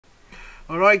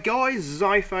Alright guys,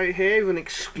 Zypho here with an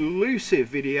exclusive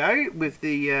video with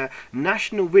the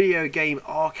National Video Game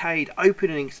Arcade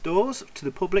opening its doors to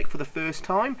the public for the first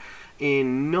time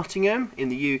in Nottingham in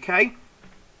the UK,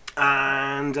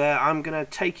 and I'm going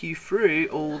to take you through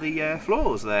all the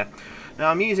floors there.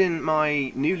 Now I'm using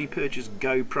my newly purchased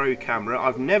GoPro camera.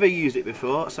 I've never used it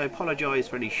before, so apologise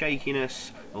for any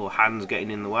shakiness or hands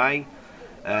getting in the way.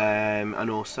 And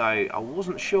also I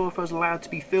wasn't sure if I was allowed to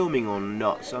be filming or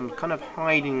not, so I'm kind of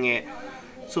hiding it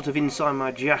sort of inside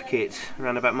my jacket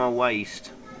around about my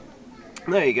waist.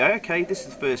 There you go. Okay, this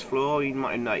is the first floor. You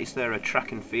might have noticed there a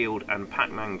track and field and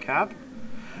Pac-Man cab,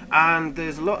 and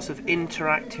there's lots of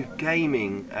interactive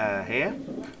gaming here,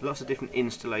 lots of different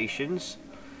installations,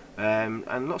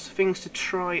 and lots of things to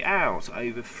try out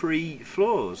over 3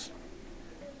 floors.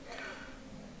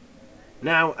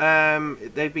 Now,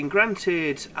 they've been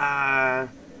granted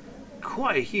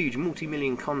quite a huge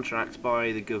multi-million contract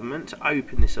by the government to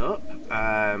open this up,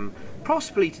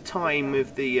 possibly to tie in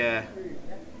with the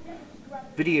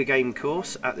video game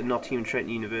course at the Nottingham Trent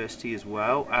University as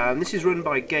well. This is run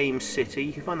by Game City.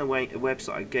 You can find the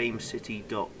website at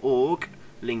gamecity.org,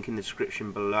 link in the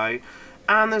description below.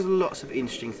 And there's lots of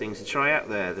interesting things to try out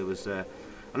there. There was, I'm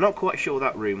not quite sure what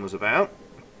that room was about.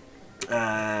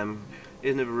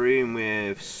 Here's another room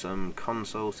with some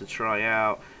consoles to try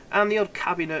out, and the odd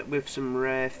cabinet with some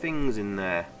rare things in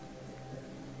there.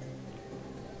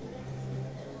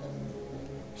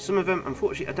 Some of them,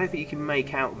 unfortunately, I don't think you can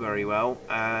make out very well.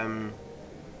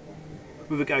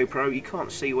 With a GoPro, you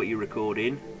can't see what you're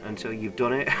recording until you've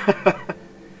done it.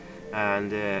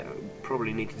 And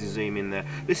probably need to zoom in there.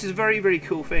 This is a very, very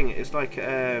cool thing. It's like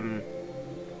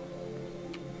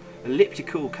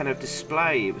elliptical kind of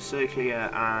display. It was circular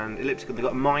and elliptical. They've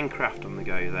got Minecraft on the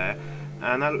go there,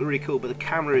 and that looked really cool, but the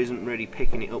camera isn't really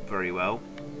picking it up very well.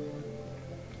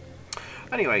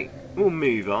 Anyway, we'll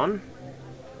move on.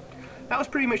 That was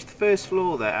pretty much the first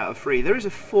floor there out of 3. There is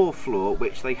a 4th floor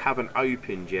which they haven't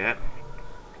opened yet,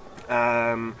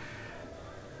 and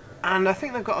I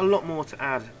think they've got a lot more to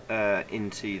add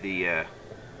into the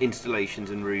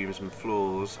installations and rooms and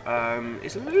floors.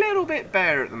 It's a little bit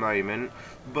bare at the moment,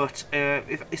 but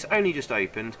it's only just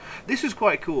opened. This was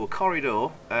quite cool, a corridor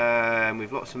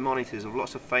with lots of monitors of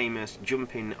lots of famous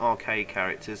jumping arcade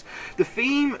characters. The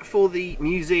theme for the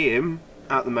museum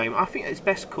at the moment, I think it's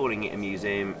best calling it a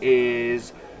museum,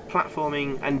 is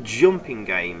platforming and jumping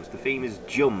games. The theme is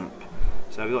jump.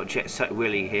 So we've got Jet Set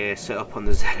Willy here set up on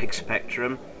the ZX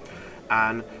Spectrum.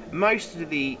 And most of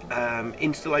the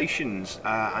installations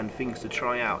and things to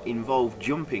try out involve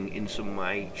jumping in some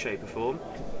way, shape or form.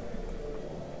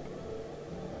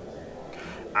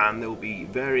 And they'll be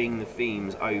varying the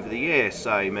themes over the year,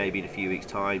 so maybe in a few weeks'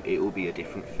 time it will be a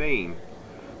different theme.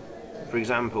 For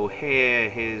example,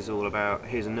 here's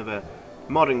another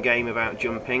modern game about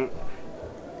jumping,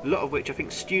 a lot of which I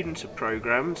think students have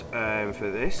programmed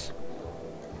for this.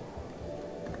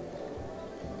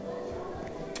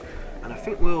 And I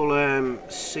think we'll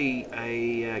see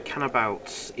a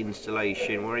Cannabouts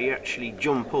installation where you actually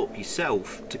jump up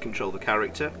yourself to control the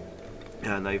character,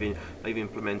 and they've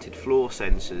implemented floor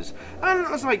sensors, and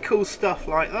there's like cool stuff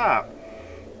like that.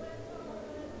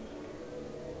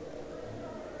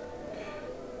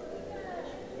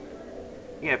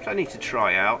 Yeah, plenty to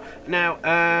try out. Now,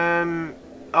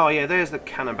 oh yeah, there's the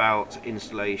Cannabout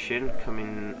installation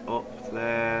coming up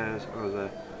there.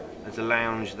 There's a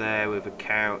lounge there with a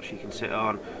couch you can sit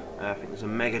on. I think there's a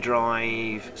Mega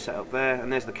Drive set up there,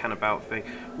 and there's the Cannabout thing.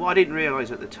 What I didn't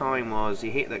realise at the time was you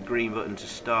hit that green button to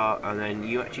start, and then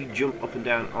you actually jump up and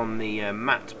down on the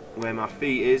mat where my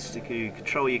feet is to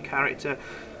control your character.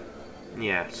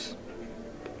 Yes,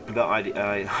 but I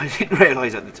didn't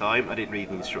realise at the time. I didn't read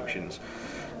the instructions.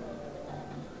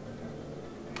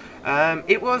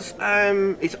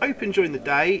 It's open during the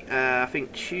day, I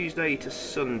think Tuesday to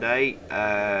Sunday,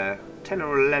 10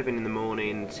 or 11 in the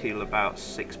morning till about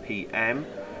 6 PM.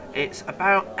 It's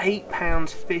about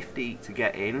 £8.50 to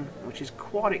get in, which is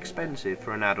quite expensive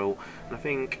for an adult, and I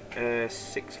think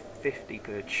 £6.50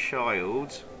 per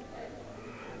child.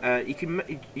 You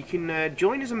can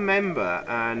join as a member,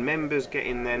 and members get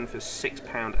in then for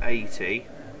 £6.80.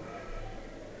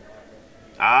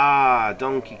 Ah,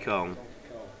 Donkey Kong.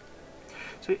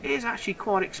 So it is actually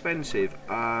quite expensive.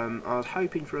 I was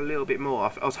hoping for a little bit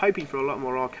more. I was hoping for a lot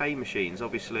more arcade machines,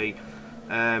 obviously.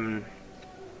 Here's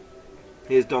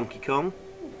Donkey Kong.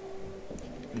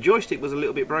 The joystick was a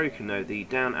little bit broken though. The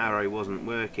down arrow wasn't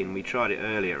working. We tried it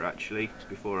earlier actually,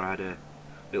 before I had a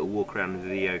little walk around with the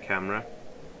video camera.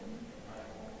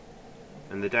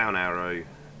 And the down arrow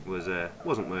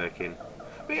wasn't working.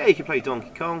 But yeah, you can play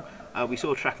Donkey Kong. We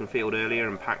saw Track and Field earlier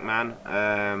and Pac-Man.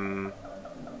 I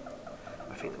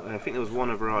think there was one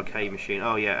other arcade machine.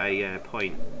 Oh yeah, a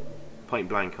point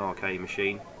blank arcade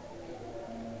machine.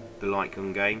 The light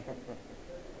gun game.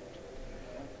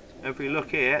 If we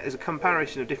look here, there's a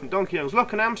comparison of different Donkey Kongs.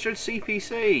 Look, an Amstrad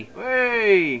CPC!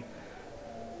 Hey!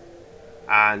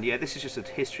 And yeah, this is just a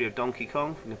history of Donkey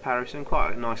Kong for comparison.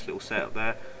 Quite a nice little setup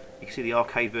there. You can see the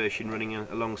arcade version running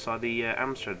alongside the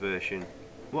Amstrad version.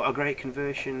 What a great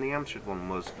conversion the Amstrad one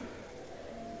was.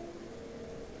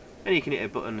 And you can hit a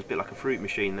button, it's a bit like a fruit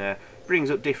machine there.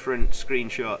 Brings up different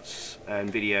screenshots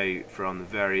and video from the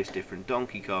various different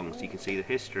Donkey Kongs, so you can see the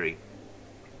history.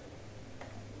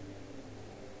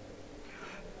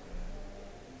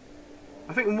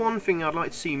 I think one thing I'd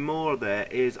like to see more there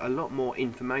is a lot more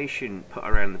information put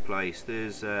around the place.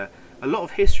 There's a lot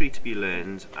of history to be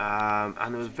learned, and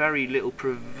there was very little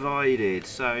provided.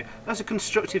 So that's a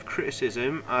constructive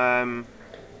criticism.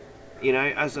 You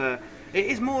know, it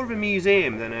is more of a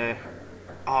museum than a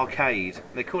arcade.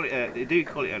 They do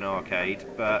call it an arcade,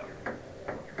 but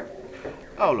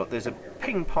oh look, there's a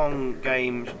ping pong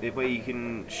game where you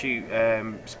can shoot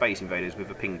Space Invaders with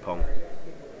a ping pong.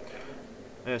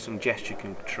 There's some gesture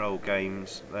control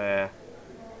games there.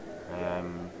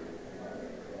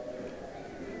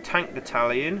 Tank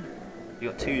Battalion. You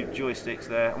got 2 joysticks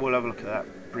there. We'll have a look at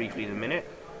that briefly in a minute.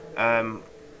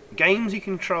 Games you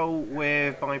control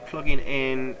by plugging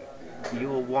in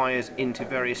your wires into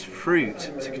various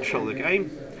fruit to control the game.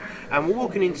 And we're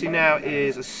walking into now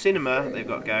is a cinema they've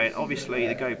got going. Obviously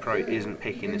the GoPro isn't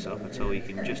picking this up at all. You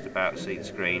can just about see the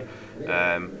screen.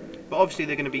 But obviously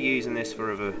they're going to be using this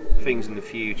for other things in the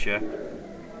future.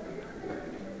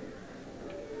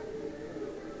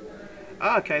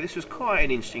 Okay, this was quite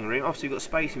an interesting room. Obviously we've got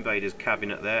Space Invaders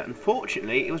cabinet there.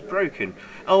 Unfortunately it was broken.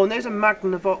 Oh, and there's a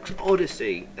Magnavox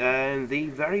Odyssey, and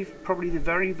probably the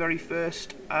very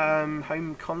first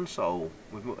home console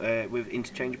with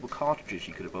interchangeable cartridges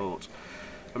you could have bought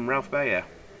from Ralph Baer,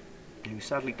 who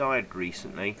sadly died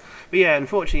recently. But yeah,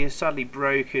 unfortunately a sadly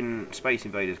broken Space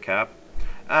Invaders cab.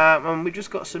 And we've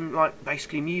just got some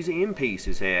basically museum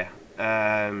pieces here.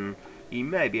 You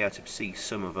may be able to see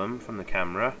some of them from the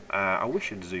camera. I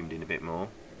wish I'd zoomed in a bit more.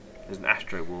 There's an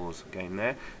Astro Wars game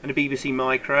there, and a BBC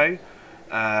Micro,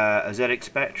 a ZX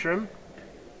Spectrum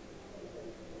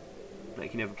that you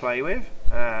can never play with,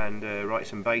 and write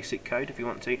some basic code if you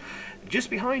want to. Just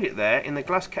behind it there, in the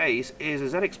glass case, is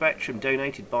a ZX Spectrum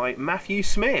donated by Matthew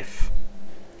Smith,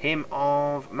 him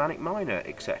of Manic Miner,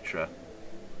 etc.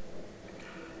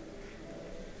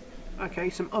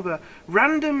 Okay, some other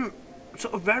random,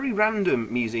 sort of very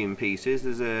random museum pieces.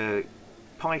 There's a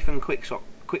Python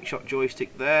quickshot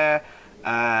joystick there,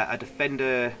 a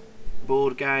Defender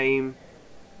board game,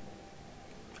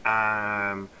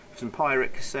 some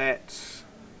pirate cassettes.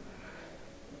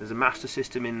 There's a Master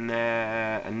System in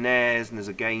there, a NES, and there's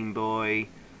a Game Boy.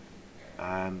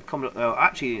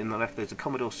 Actually, in the left there's a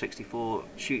Commodore 64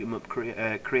 shoot 'em up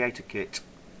creator kit.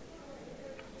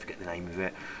 Forget the name of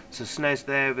it. So SNES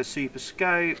there with a Super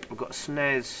Scope. We've got a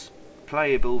SNES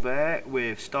playable there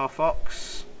with Star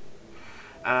Fox,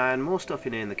 and more stuff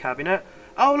in here in the cabinet.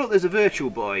 Oh look, there's a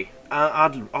Virtual Boy. I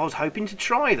was hoping to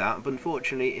try that, but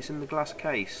unfortunately it's in the glass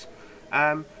case.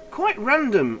 Quite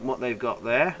random what they've got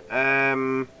there,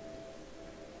 and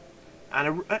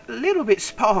a little bit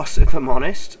sparse if I'm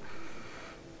honest.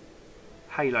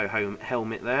 Halo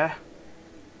helmet there.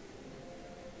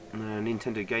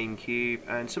 Nintendo GameCube,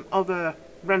 and some other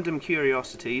random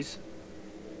curiosities.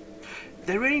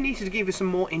 They really needed to give us some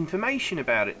more information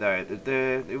about it though.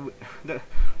 They've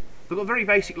got very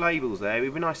basic labels there. It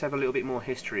would be nice to have a little bit more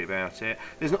history about it.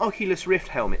 There's an Oculus Rift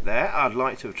helmet there. I'd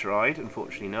like to have tried,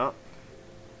 unfortunately not.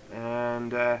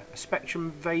 And a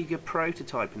Spectrum Vega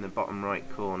prototype in the bottom right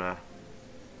corner.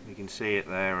 You can see it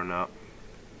there or not.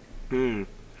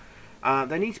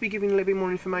 They need to be giving a little bit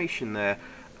more information there.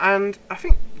 And I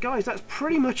think, guys, that's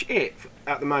pretty much it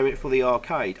at the moment for the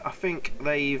arcade. I think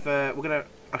they've.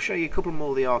 I'll show you a couple more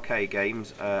of the arcade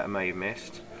games I may have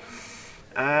missed.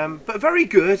 But very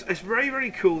good. It's very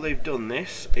cool they've done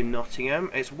this in Nottingham.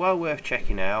 It's well worth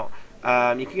checking out.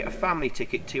 You can get a family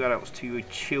ticket, 2 adults, 2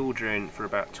 children, for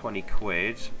about 20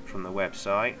 quid from the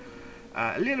website.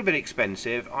 A little bit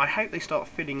expensive. I hope they start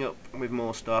filling up with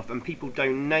more stuff and people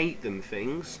donate them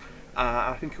things.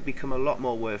 I think it'll become a lot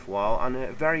more worthwhile and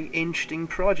a very interesting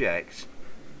project.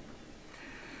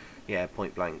 Yeah,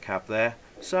 point blank cab there.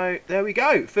 So there we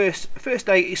go. First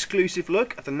day exclusive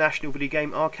look at the National Video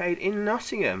Game Arcade in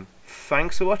Nottingham.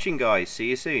 Thanks for watching, guys. See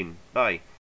you soon. Bye.